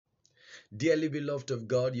Dearly beloved of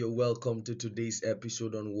God, you're welcome to today's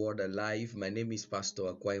episode on Word Alive. My name is Pastor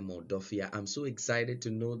Akwaimo Dofia. I'm so excited to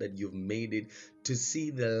know that you've made it to see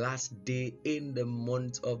the last day in the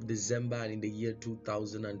month of December and in the year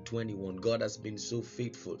 2021. God has been so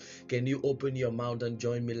faithful. Can you open your mouth and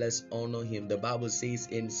join me? Let's honor Him. The Bible says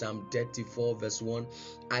in Psalm 34 verse 1,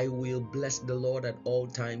 I will bless the Lord at all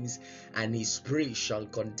times, and His praise shall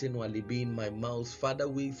continually be in my mouth. Father,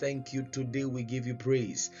 we thank you today. We give you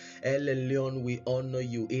praise. El Elyon, we honor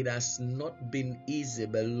you. It has not been easy,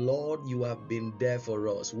 but Lord, you have been there for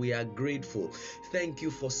us. We are grateful. Thank you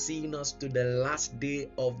for seeing us to the last day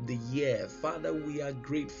of the year. Father, we are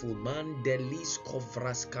grateful. Mandelis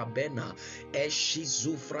kovras kabena,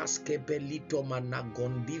 eshizufras kepelito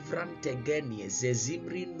managondivran tegenie,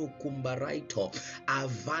 zezimri nukumbaraito,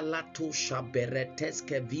 avalato shaberetes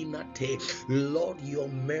kevinate. Lord, your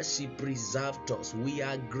mercy preserved us. We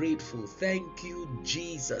are grateful. Thank you,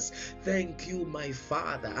 Jesus. Thank you, my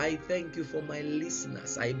Father. I thank you for my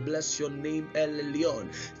listeners. I bless your name, El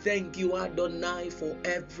Elyon. Thank you, Adonai, for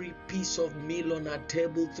every piece of meal on our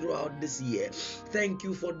table throughout this year. Thank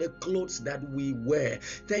you for the clothes that we wear.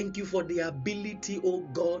 Thank you for the ability, oh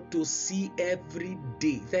God, to see every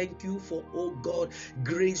day. Thank you for, oh God,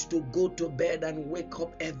 grace to go to bed and wake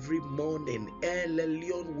up every morning. El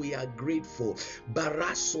Elyon, we are grateful.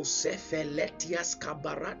 Baraso sefeletias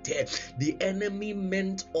kabarate. The enemy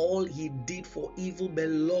meant all he did for evil, but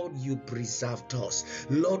Lord, you preserved us.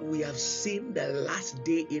 Lord, we have seen the last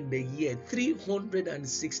day in the year,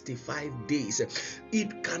 365 days.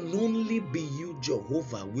 It can only be you,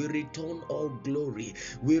 Jehovah. We return all glory.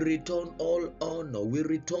 We return all honor. We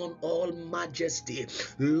return all majesty.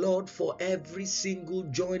 Lord, for every single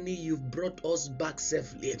journey you've brought us back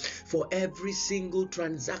safely, for every single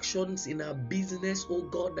transactions in our business, oh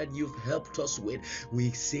God, that you've helped us with,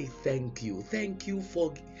 we say thank you. Thank you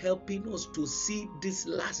for helping us to see this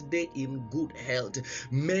last day in good health.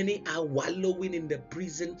 Many are wallowing in the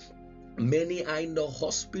prison. Many are in the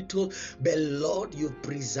hospital, but Lord, you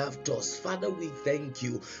preserved us. Father, we thank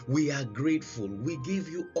you. We are grateful. We give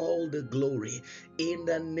you all the glory in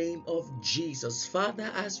the name of Jesus.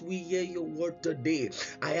 Father, as we hear your word today,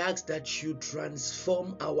 I ask that you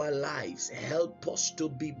transform our lives. Help us to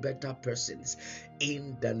be better persons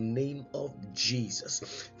in the name of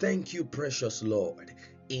Jesus. Thank you, precious Lord.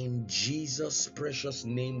 In Jesus' precious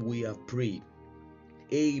name we have prayed.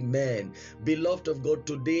 Amen. Beloved of God,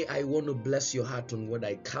 today I want to bless your heart on what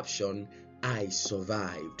I caption, I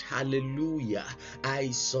survived. Hallelujah. I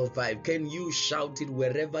survived. Can you shout it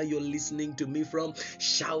wherever you're listening to me from?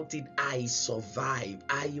 Shout it, I survived.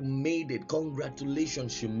 I made it.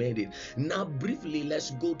 Congratulations, you made it. Now, briefly, let's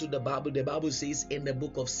go to the Bible. The Bible says in the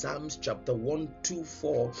book of Psalms, chapter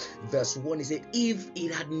 124, verse 1, it said, if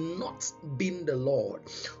it had not been the Lord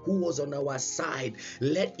who was on our side,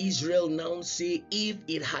 let Israel now say, if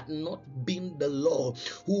it had not been the Lord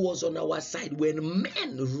who was on our side, when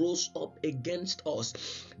men rose up against us,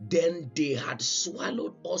 then they had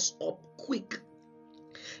swallowed us up quick.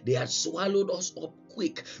 They had swallowed us up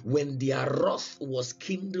quick when their wrath was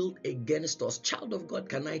kindled against us. Child of God,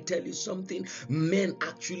 can I tell you something? Men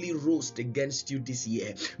actually rose against you this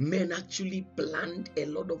year. Men actually planned a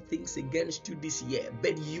lot of things against you this year,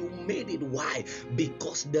 but you made it. Why?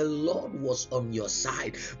 Because the Lord was on your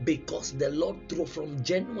side. Because the Lord, through from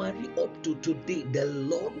January up to today, the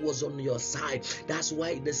Lord was on your side. That's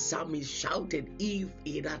why the psalmist shouted, if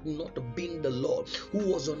it had not been the Lord who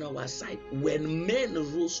was on our side, when men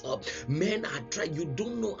rose up, men are trying. You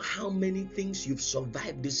don't know how many things you've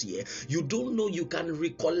survived this year. You don't know. You can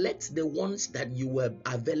recollect the ones that you were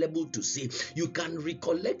available to see. You can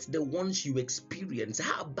recollect the ones you experienced.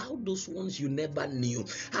 How about those ones you never knew?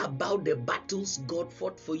 How about the battles God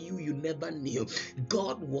fought for you you never knew?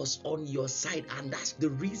 God was on your side, and that's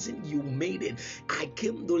the reason you made it. I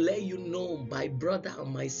came to let you know, my brother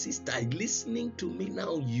and my sister listening to me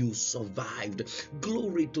now, you survived.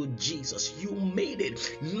 Glory to Jesus. You made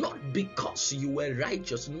it, not because you were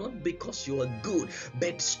righteous, not because you were good,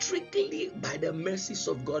 but strictly by the mercies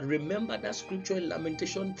of God. Remember that scripture in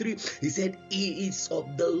Lamentation 3. He said, it is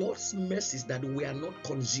of the Lord's mercies that we are not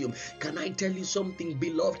consumed. Can I tell you something,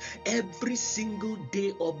 beloved? Every single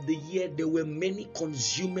day of the year, there were many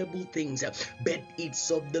consumable things, but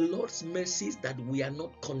it's of the Lord's mercies that we are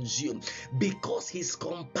not consumed, because his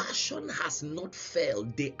compassion has not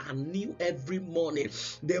failed. They are new every morning.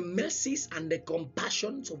 The mercies and the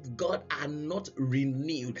compassions of God are not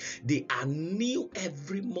renewed. They are new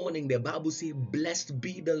every morning. The Bible says, blessed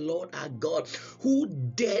be the Lord our God, who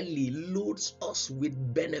daily loads us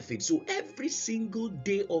with benefits. So every single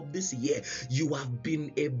day of this year, you have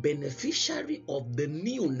been a beneficiary of the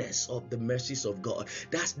newness of the mercies of God.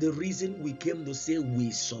 That's the reason we came to say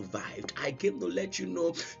we survived. I came to let you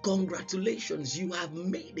know, congratulations, you have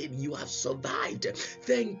made it, you have survived.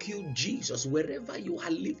 Thank you, Jesus. Wherever you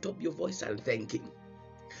are, lift up your voice and thank Him.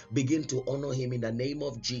 Begin to honor Him in the name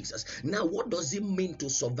of Jesus. Now, what does it mean to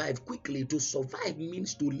survive? Quickly, to survive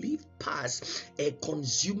means to live past a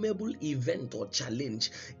consumable event or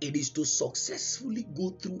challenge. It is to successfully go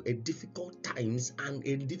through a difficult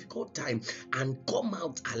time and come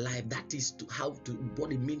out alive. That is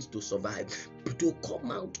what it means to survive. To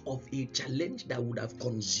come out of a challenge that would have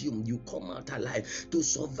consumed you, come out alive. To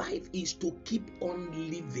survive is to keep on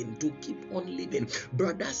living,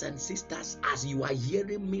 Brothers and sisters, as you are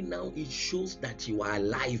hearing me now, it shows that you are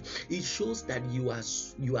alive. It shows that you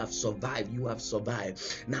have survived.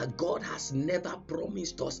 Now, God has never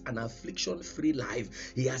promised us an affliction-free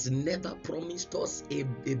life. He has never promised us a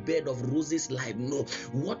bed of roses life. No,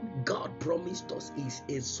 what God promised us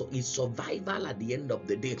is survival at the end of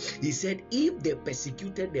the day. He said, if they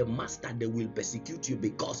persecuted the master, they will persecute you,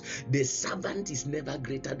 because the servant is never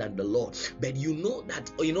greater than the Lord. But you know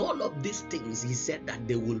that in all of these things, He said that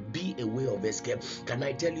there will be a way of escape. Can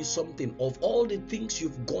I tell you something? Of all the things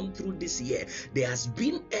you've gone through this year, there has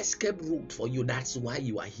been escape route for you. That's why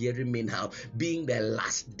you are hearing me now, being the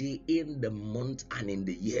last day in the month and in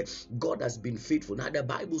the year. God has been faithful. Now, the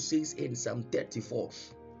Bible says in Psalm 34,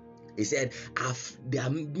 He said,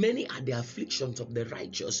 many are the afflictions of the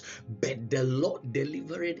righteous, but the Lord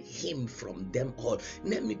delivered him from them all.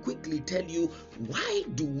 Let me quickly tell you, why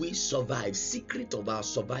do we survive? Secret of our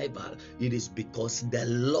survival, it is because the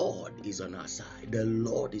Lord is on our side. The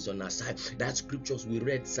Lord is on our side. That scriptures we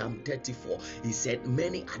read, Psalm 34. He said,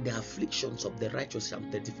 many are the afflictions of the righteous. Psalm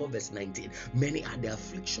 34 verse 19. Many are the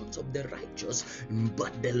afflictions of the righteous,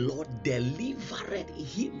 but the Lord delivered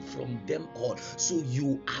him from them all. So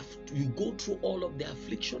you go through all of the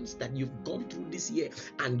afflictions that you've gone through this year,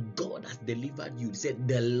 and God has delivered you. He said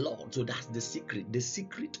the Lord. So that's the secret. The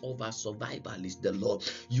secret of our survival is the Lord.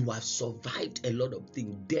 You have survived a lot of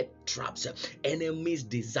things, death traps, enemies'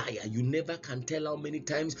 desire. You never can tell how many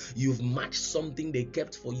times you've matched something they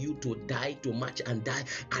kept for you to die, to match and die,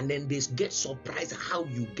 and then they get surprised how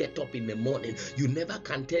you get up in the morning. You never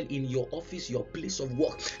can tell in your office, your place of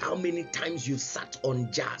work, how many times you've sat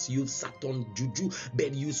on jazz, you've sat on juju,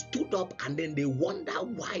 but you stood up and then they wonder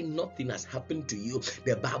why nothing has happened to you.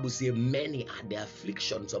 The Bible says many are the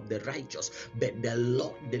afflictions of the righteous, but the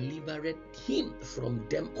Lord delivered him from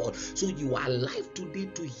them all. So you are alive today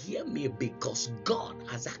to hear me, because God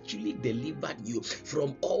has actually delivered you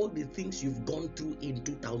from all the things you've gone through in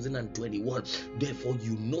 2021. Therefore,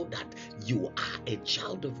 you know that you are a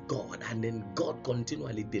child of God, and then God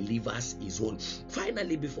continually delivers His own.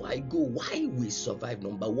 Finally, before I go, why we survive?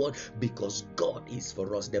 Number one, because God is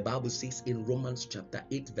for us. The Bible says in Romans chapter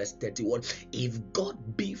 8 verse 31, if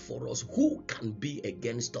God be for us, who can be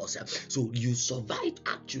against us? So you survive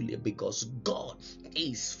actually because God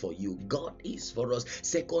is for you. God is for us.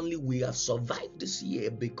 Secondly, we have survived this year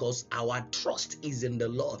because our trust is in the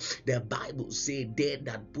Lord. The Bible says, they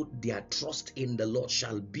that put their trust in the Lord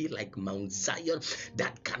shall be like Mount Zion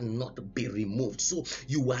that cannot be removed. So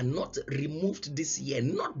you are not removed this year,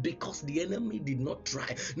 not because the enemy did not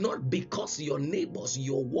try, not because your neighbors,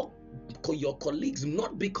 your colleagues,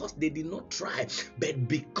 not because they did not try, but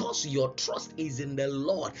because your trust is in the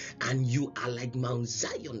Lord, and you are like Mount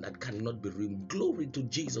Zion that cannot be removed. Glory to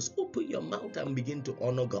Jesus. Open your mouth and begin to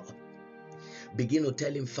honor God. Begin to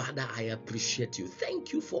tell Him, Father, I appreciate you.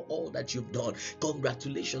 Thank you for all that you've done.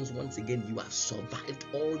 Congratulations once again. You have survived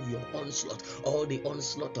all your onslaught, all the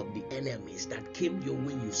onslaught of the enemies that came your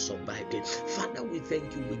way. You survived it. Father, we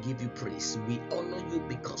thank you. We give you praise. We honor you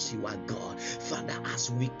because you are God. Father, as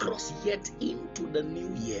we cross yet into the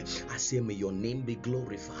new year, I say, may your name be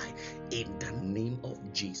glorified in the name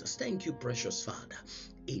of Jesus. Thank you, precious Father.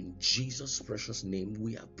 In Jesus' precious name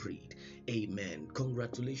we have prayed. Amen.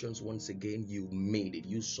 Congratulations once again. You made it.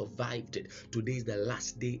 You survived it. Today is the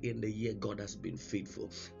last day in the year. God has been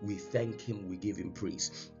faithful. We thank Him. We give Him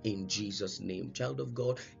praise. In Jesus' name. Child of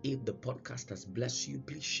God, if the podcast has blessed you,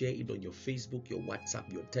 please share it on your Facebook, your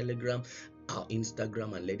WhatsApp, your Telegram. our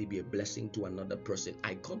Instagram and let it be a blessing to another person.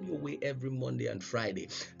 I come your way every Monday and Friday,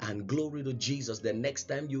 and glory to Jesus. The next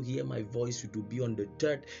time you hear my voice, it will be on the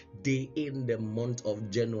third day in the month of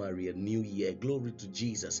January, a new year. Glory to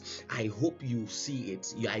Jesus. I hope you see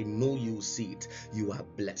it. I know you see it. You are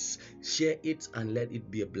blessed. Share it and let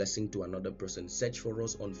it be a blessing to another person. Search for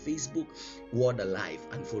us on Facebook, Word Alive,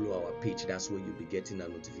 and follow our page. That's where you'll be getting our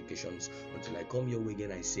notifications. Until I come your way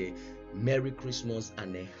again, I say Merry Christmas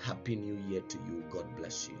and a Happy New Year to you. God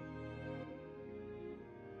bless you.